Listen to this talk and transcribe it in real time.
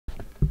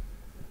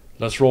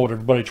Let's roll it,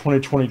 everybody.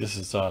 2020. This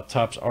is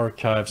Topps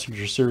Archive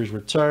Signature Series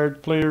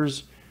Retired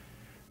Players.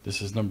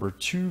 This is number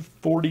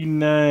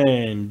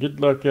 249. Good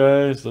luck,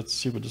 guys. Let's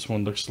see what this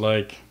one looks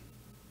like.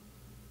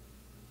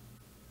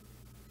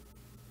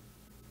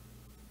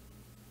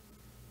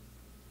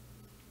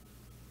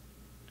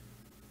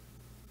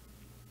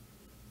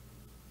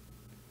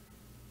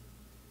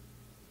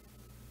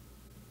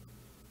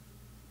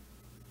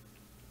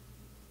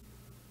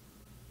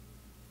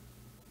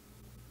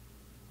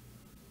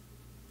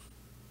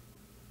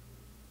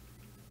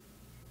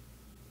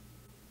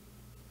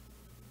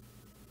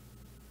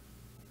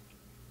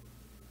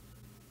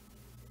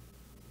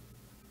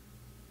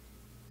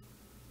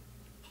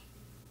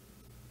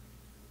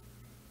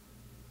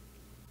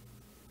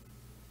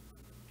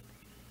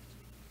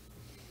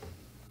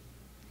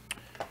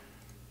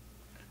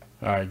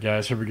 All right,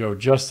 guys, here we go.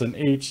 Justin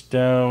H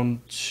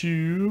down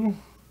to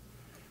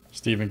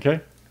Stephen K.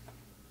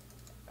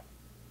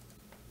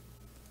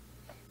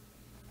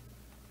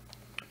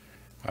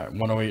 All right,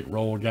 108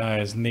 roll,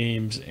 guys.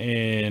 Names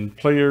and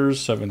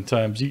players, 7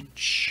 times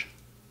each.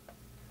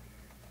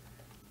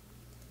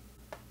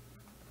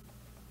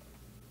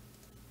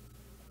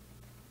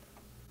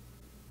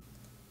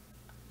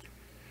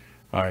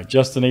 All right,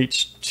 Justin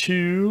H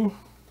 2,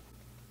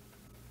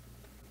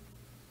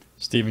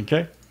 Stephen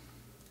K.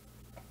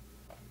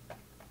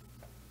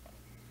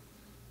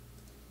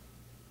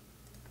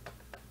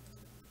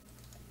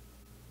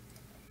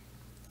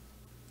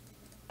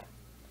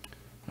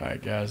 All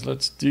right, guys,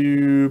 let's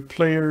do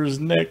players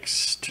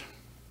next.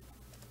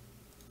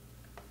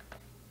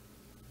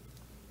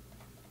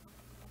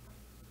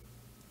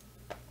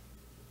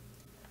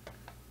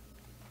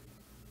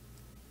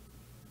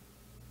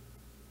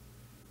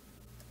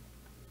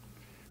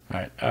 All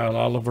right, Al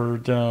Oliver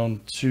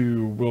down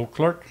to Will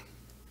Clark.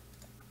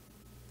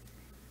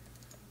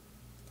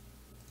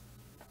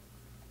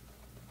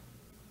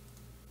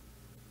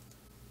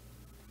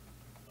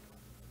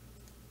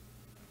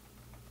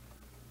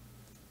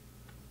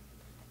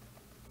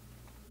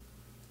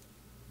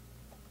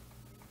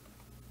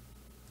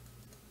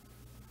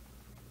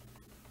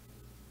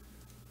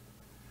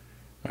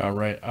 All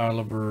right,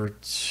 Oliver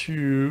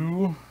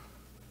to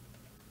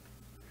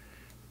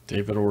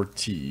David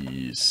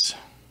Ortiz.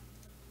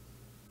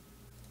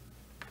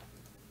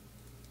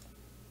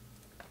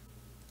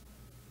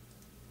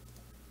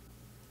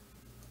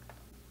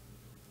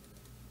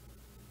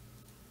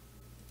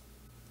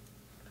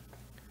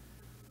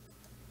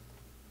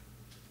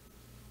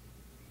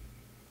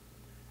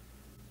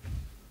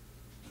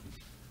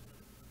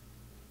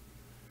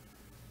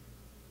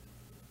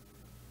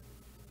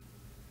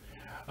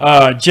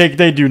 Jake,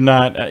 they do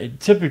not.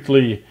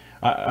 Typically,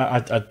 I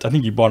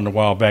think you bought it a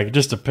while back. It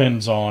just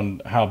depends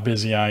on how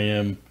busy I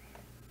am.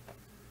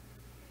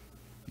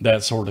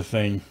 That sort of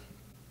thing.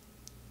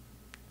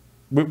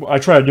 I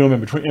try to do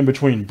them in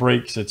between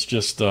breaks. It's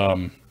just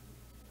I've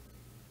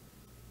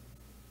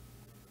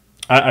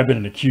been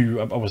in the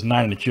queue. I was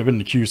 9 in the queue. I've been in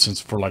the queue since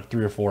for like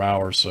 3 or 4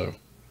 hours. So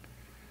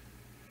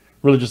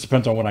really just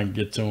depends on when I can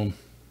get to them.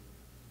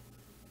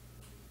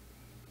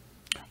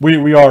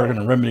 We are going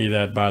to remedy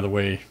that, by the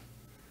way.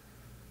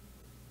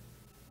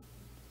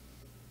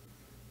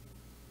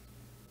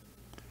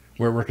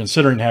 We're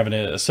considering having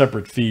a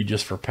separate feed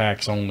just for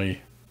packs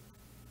only,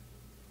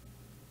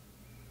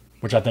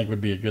 which I think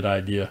would be a good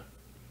idea.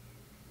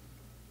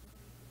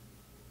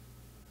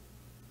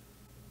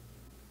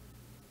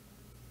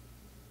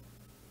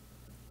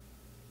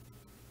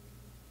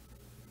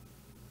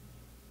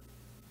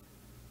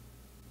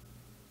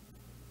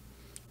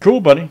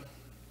 Cool, buddy.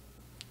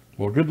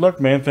 Well, good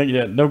luck, man. Thank you.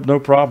 Yeah, no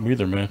problem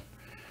either, man.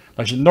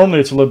 Like normally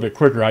it's a little bit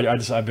quicker.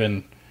 I've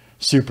been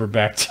super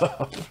backed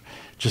up,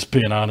 just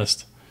being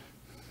honest.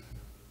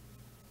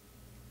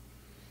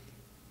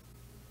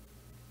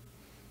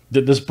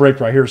 This break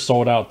right here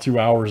sold out 2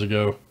 hours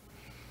ago.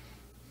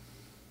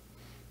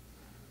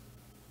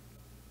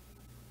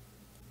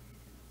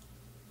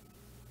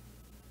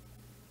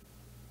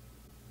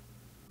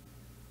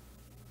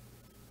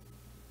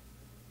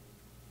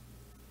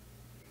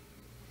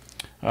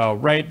 All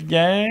right,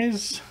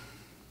 guys.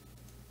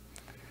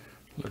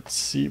 Let's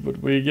see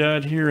what we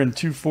got here in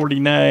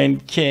 249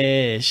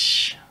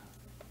 cash.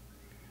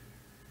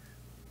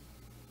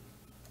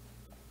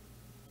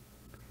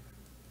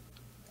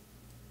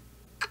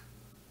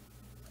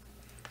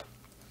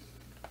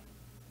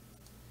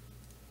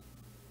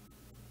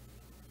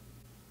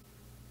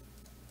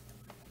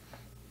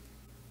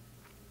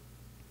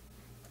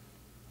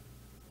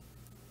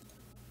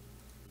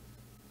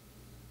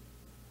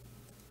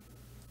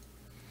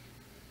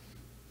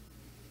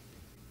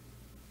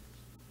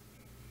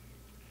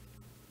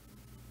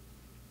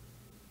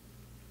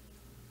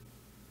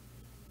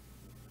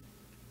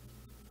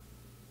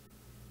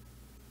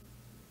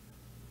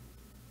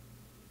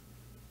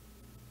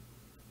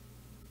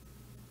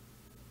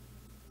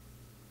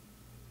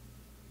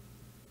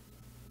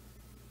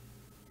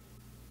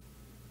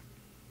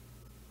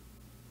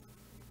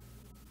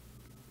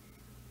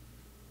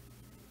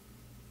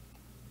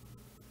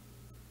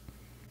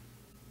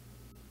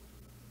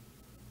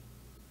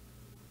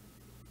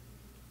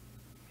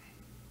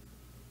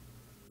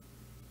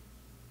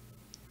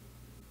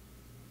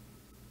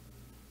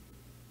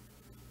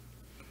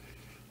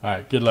 All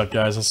right, good luck,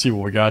 guys. Let's see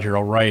what we got here.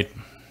 All right.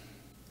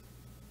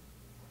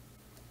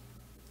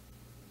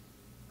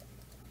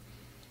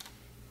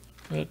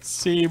 Let's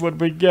see what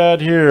we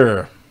got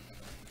here.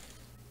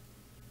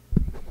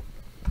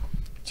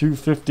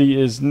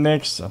 250 is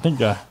next. I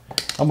think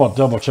I'm going to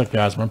double check,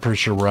 guys, but I'm pretty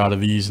sure we're out of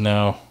these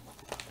now.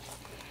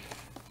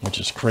 Which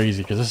is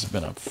crazy because this has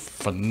been a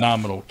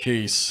phenomenal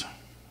case.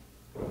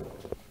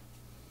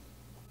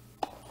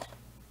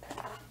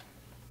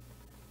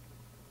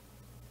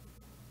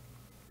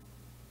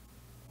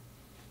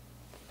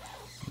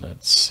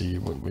 Let's see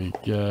what we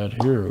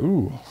got here.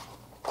 Ooh.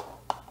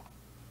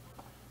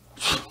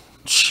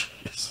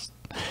 Jeez.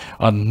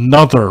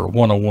 Another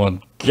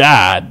 101.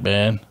 God,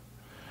 man.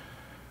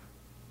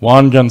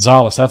 Juan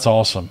Gonzalez. That's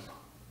awesome.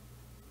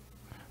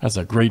 That's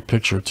a great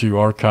picture, too.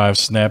 Archive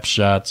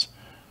snapshots.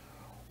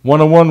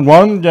 101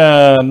 Juan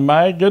Gun.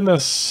 My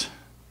goodness.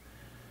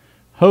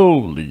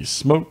 Holy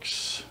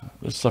smokes.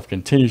 This stuff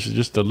continues to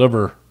just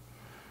deliver.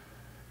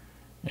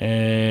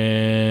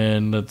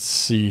 And let's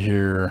see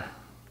here.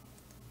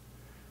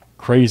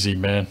 Crazy,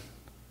 man.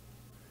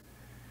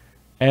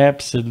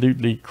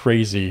 Absolutely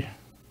crazy.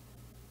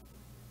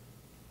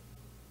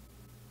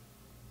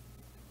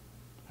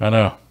 I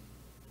know.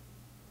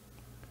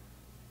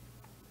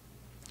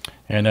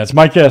 And that's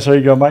Mike S. There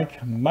you go,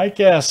 Mike. Mike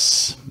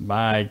S.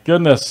 My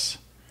goodness.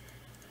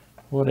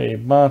 What a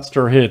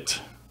monster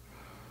hit.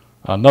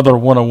 Another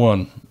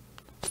 101.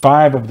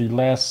 5 of the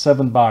last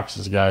 7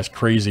 boxes, guys.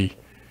 Crazy.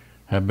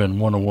 Have been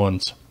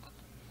 101s.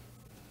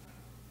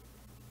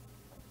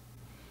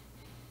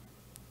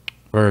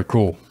 Very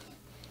cool.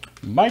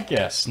 Mike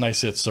S.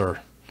 Nice hit, sir.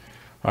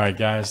 All right,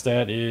 guys.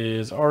 That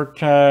is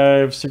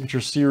Archive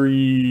Signature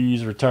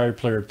Series Retired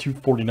Player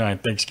 249.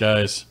 Thanks,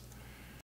 guys.